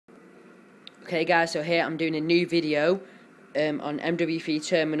Okay guys, so here I'm doing a new video on mw3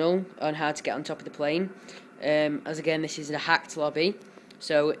 terminal on how to get on top of the plane. As again, this is a hacked lobby,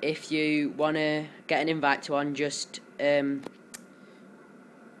 so if you want to get an invite to one, just comment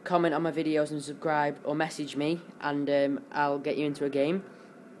on my videos and subscribe, or message me and I'll get you into a game,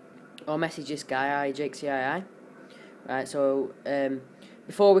 or message this guy JakeCII. Right, so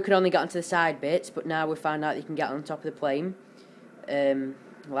before we could only get onto the side bits, but now we've found out you can get on top of the plane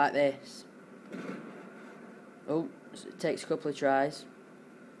like this. Oh, it takes a couple of tries.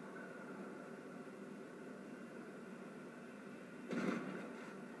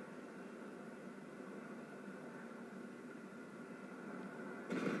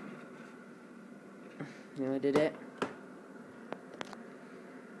 Nearly did it.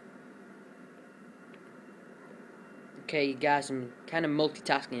 Okay guys, I'm kind of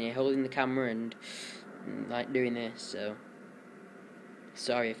multitasking here, holding the camera and like doing this, so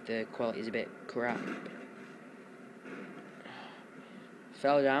sorry if the quality is a bit crap.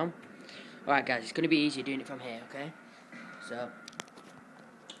 Fell down. Alright guys, it's going to be easier doing it from here, okay? So,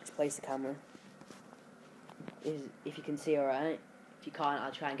 let's place the camera. If you can see alright. If you can't,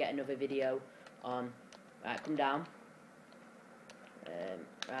 I'll try and get another video on. Right, come down.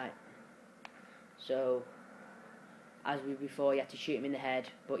 Right. So, as we before, you have to shoot him in the head,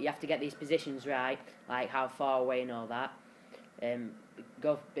 but you have to get these positions right, like how far away and all that.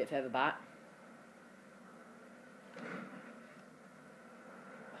 Go a bit further back.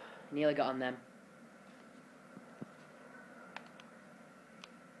 Nearly got on them.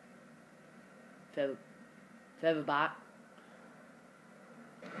 Further back.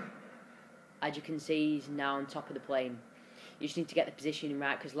 As you can see, he's now on top of the plane. You just need to get the positioning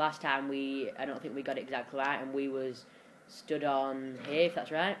right, because last time I don't think we got it exactly right, and we was stood on here, if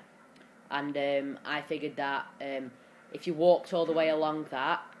that's right. And I figured that if you walked all the way along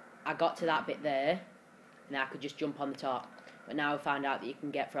that, I got to that bit there, and I could just jump on the top. But now I found out that you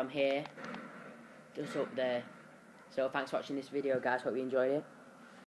can get from here just up there. So thanks for watching this video guys, hope you enjoyed it.